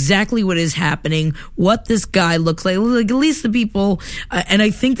know exactly what is happening, what this guy looks like at least the people, and I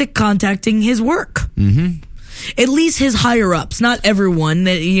think that contacting his work. Mm-hmm. At least his higher ups, not everyone.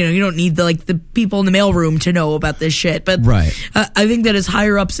 That you don't need the people in the mailroom to know about this shit. But right. I think that his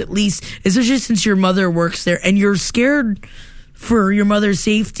higher ups, at least, especially since your mother works there and you're scared for your mother's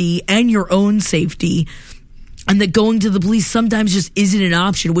safety and your own safety, and that going to the police sometimes just isn't an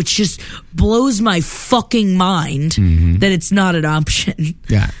option, which just blows my fucking mind that it's not an option.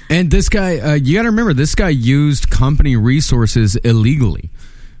 Yeah, and this guy, you got to remember, this guy used company resources illegally.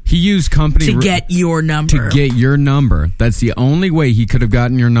 He used company to get your number. To get your number. That's the only way he could have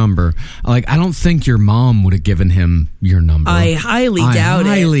gotten your number. Like, I don't think your mom would have given him your number. I highly doubt it.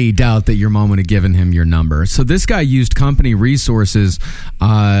 I highly doubt that your mom would have given him your number. So this guy used company resources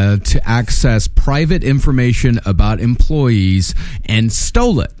to access private information about employees and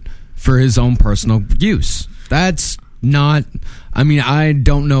stole it for his own personal use. That's not... I mean, I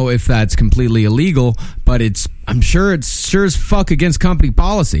don't know if that's completely illegal, but I'm sure it's sure as fuck against company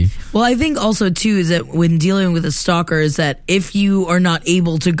policy. Well, I think also, too, is that when dealing with a stalker, is that if you are not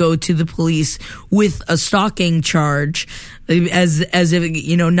able to go to the police with a stalking charge, as if,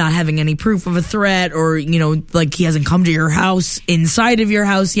 not having any proof of a threat, or, like he hasn't come to your house, inside of your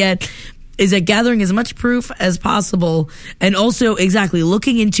house yet, is that gathering as much proof as possible, and also exactly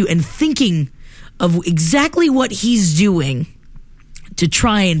looking into and thinking of exactly what he's doing to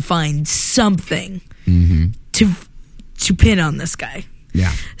try and find something to pin on this guy.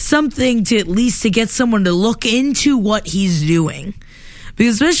 Yeah. Something to at least to get someone to look into what he's doing.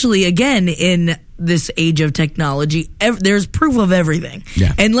 Because especially, again, in this age of technology, there's proof of everything.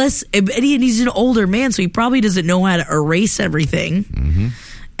 Yeah. Unless, and he's an older man, so he probably doesn't know how to erase everything. Mm-hmm.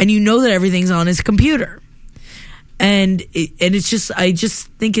 And that everything's on his computer. And it's just, I just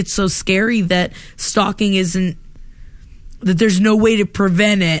think it's so scary that stalking isn't, that there's no way to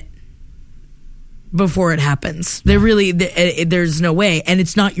prevent it before it happens. There's no way, and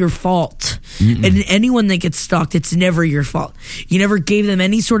it's not your fault. Mm-mm. And anyone that gets stalked, it's never your fault. You never gave them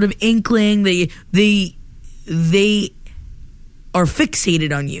any sort of inkling. They are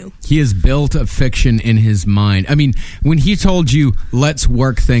fixated on you. He has built a fiction in his mind. I mean, when he told you, let's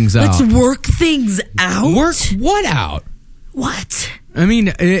work things out. Let's work things out? Work what out? What? I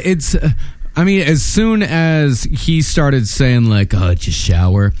mean, it's... I mean, as soon as he started saying, like, oh, just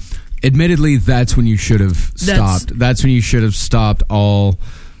shower, admittedly, that's when you should have stopped. That's when you should have stopped all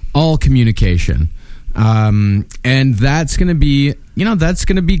communication. And that's going to be, that's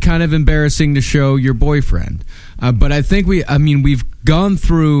going to be kind of embarrassing to show your boyfriend. But I think we've gone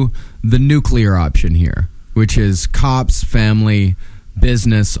through the nuclear option here, which is cops, family,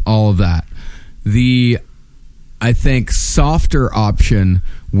 business, all of that. I think softer option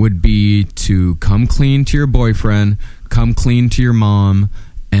would be to come clean to your boyfriend, come clean to your mom,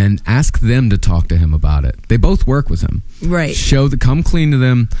 and ask them to talk to him about it. They both work with him. Right. Come clean to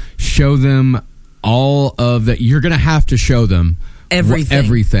them, show them all of that. You're going to have to show them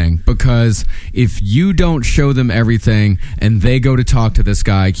everything, because if you don't show them everything and they go to talk to this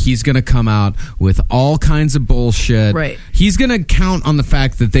guy, he's going to come out with all kinds of bullshit. Right. He's going to count on the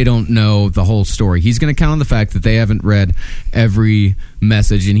fact that they don't know the whole story. He's going to count on the fact that they haven't read every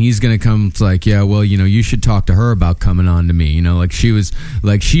message, and he's going to come like, yeah, well, you should talk to her about coming on to me. She was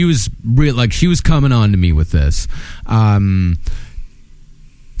coming on to me with this.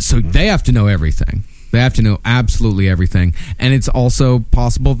 So they have to know everything. They have to know absolutely everything. And it's also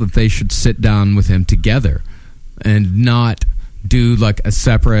possible that they should sit down with him together and not do like a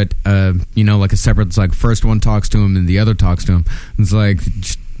separate, like a separate. It's like first one talks to him and the other talks to him. It's like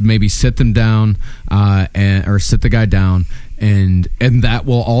just maybe sit them down, or sit the guy down. And that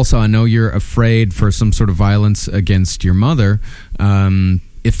will also, I know you're afraid for some sort of violence against your mother.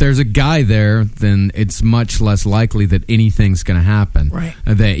 If there's a guy there, then it's much less likely that anything's going to happen. Right.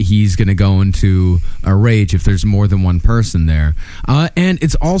 That he's going to go into a rage if there's more than one person there. And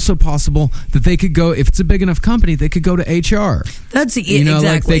it's also possible that they could go, if it's a big enough company, they could go to HR. That's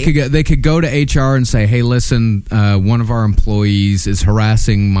exactly. Like they could go to HR and say, hey, listen, one of our employees is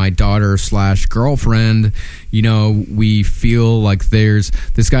harassing my daughter/girlfriend. We feel like there's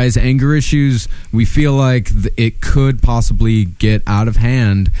this guy's anger issues. We feel like it could possibly get out of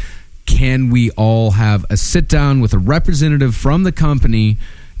hand. Can we all have a sit down with a representative from the company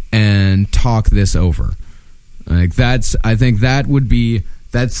and talk this over? Like I think that would be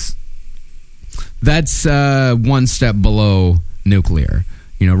that's one step below nuclear.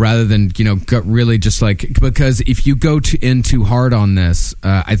 Rather than really just like, because if you go in too hard on this,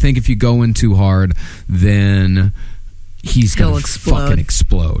 I think if you go in too hard, then he's gonna fucking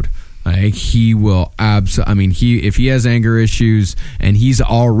explode. Like he will if he has anger issues and he's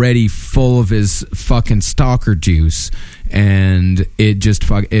already full of his fucking stalker juice, and it just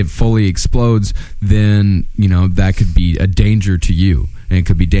it fully explodes, then that could be a danger to you, and it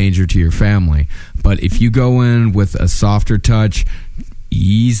could be danger to your family. But if you go in with a softer touch,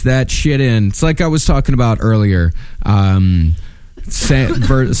 ease that shit in. It's like I was talking about earlier,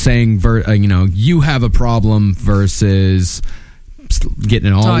 saying you have a problem versus getting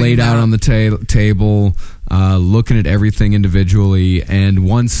it all Talking laid out about. on the table, looking at everything individually. And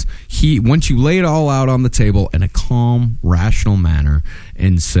once you lay it all out on the table in a calm, rational manner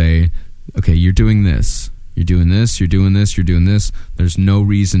and say, okay, you're doing this. You're doing this, you're doing this, you're doing this. There's no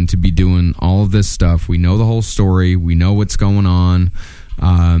reason to be doing all of this stuff. We know the whole story. We know what's going on.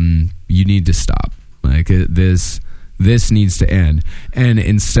 You need to stop. Like this needs to end. And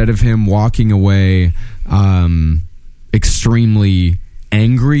instead of him walking away extremely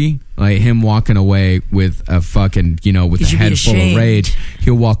angry, like him walking away with a fucking, with a head full of rage,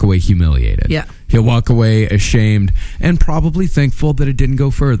 he'll walk away humiliated. Yeah. He'll walk away ashamed and probably thankful that it didn't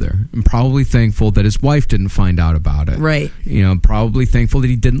go further, and probably thankful that his wife didn't find out about it. Right. Probably thankful that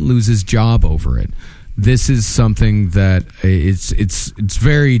he didn't lose his job over it. This is something that it's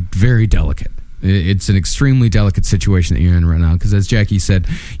very, very delicate. It's an extremely delicate situation that you're in right now, because as Jackie said,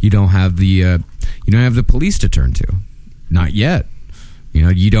 you don't have the police to turn to. Not yet.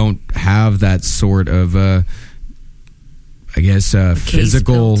 You don't have that sort of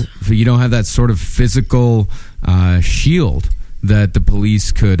physical. You don't have that sort of physical shield that the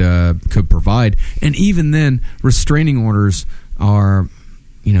police could provide, and even then, restraining orders are,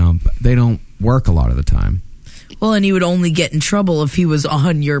 they don't work a lot of the time. Well, and he would only get in trouble if he was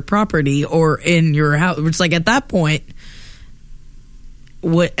on your property or in your house. It's like at that point,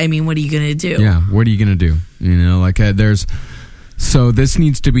 what are you going to do? Yeah, what are you going to do? So this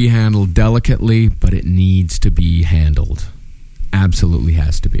needs to be handled delicately, but it needs to be handled. Absolutely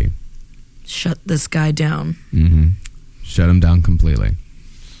has to be. Shut this guy down. Mm-hmm. Shut him down completely.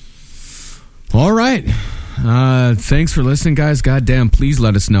 All right. Thanks for listening, guys. Goddamn, please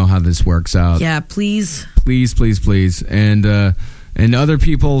let us know how this works out. Yeah, please. Please. And other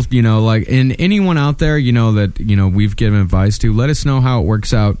people, and anyone out there, that, we've given advice to, let us know how it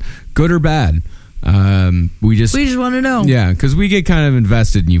works out, good or bad. We just want to know. Yeah, because we get kind of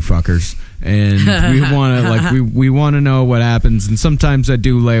invested in you fuckers, and we want to we want to know what happens. And sometimes I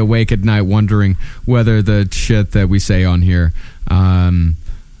do lay awake at night wondering whether the shit that we say on here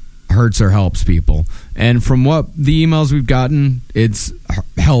hurts or helps people. And from what the emails we've gotten, it's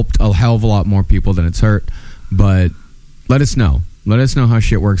helped a hell of a lot more people than it's hurt. But let us know. Let us know how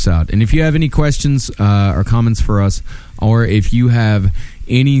shit works out. And if you have any questions or comments for us, or if you have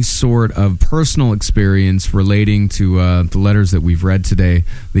any sort of personal experience relating to the letters that we've read today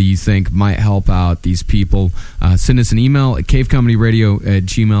that you think might help out these people, send us an email at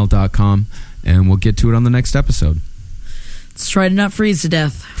cavecomedyradio@gmail.com, and we'll get to it on the next episode. Let's try to not freeze to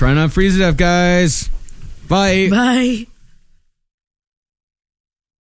death. Try not to freeze to death, guys. Bye. Bye.